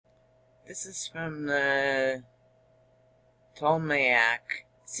This is from the Tolmac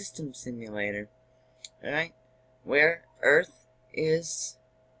System Simulator. Alright? Where Earth is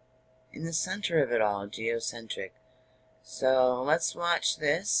in the center of it all, geocentric. So let's watch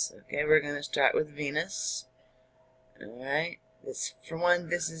this. Okay, we're going to start with Venus. Alright? For one,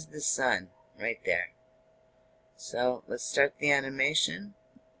 this is the sun right there. So let's start the animation.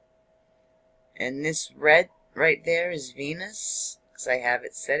 And this red right there is Venus, because I have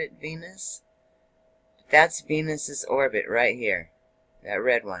it set at Venus. That's Venus's orbit right here. That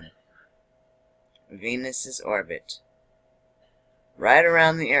red one. Venus's orbit. Right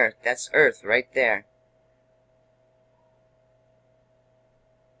around the Earth. That's Earth right there.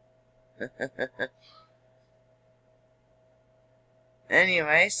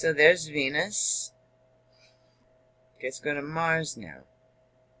 Anyway, so there's Venus. Let's go to Mars now.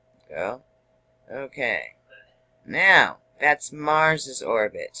 Go. Okay. Now, that's Mars's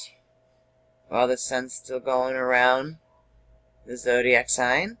orbit. While the sun's still going around the zodiac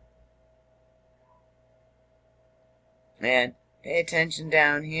sign. And pay attention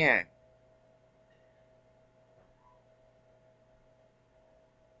down here.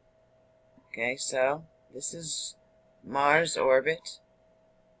 Okay, so this is Mars' orbit.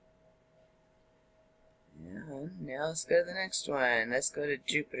 Now let's go to the next one. Let's go to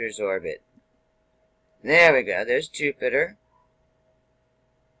Jupiter's orbit. There we go. There's Jupiter.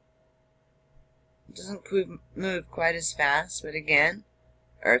 It doesn't move quite as fast, but again,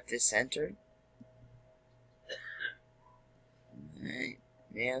 Earth is centered. Alright,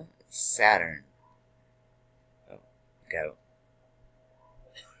 now Saturn. Oh, go.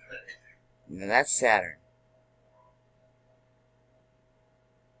 Now that's Saturn.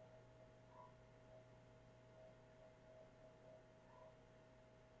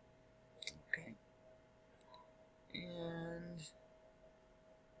 Okay. And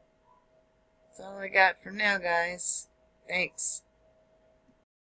that's all I got for now, guys. Thanks.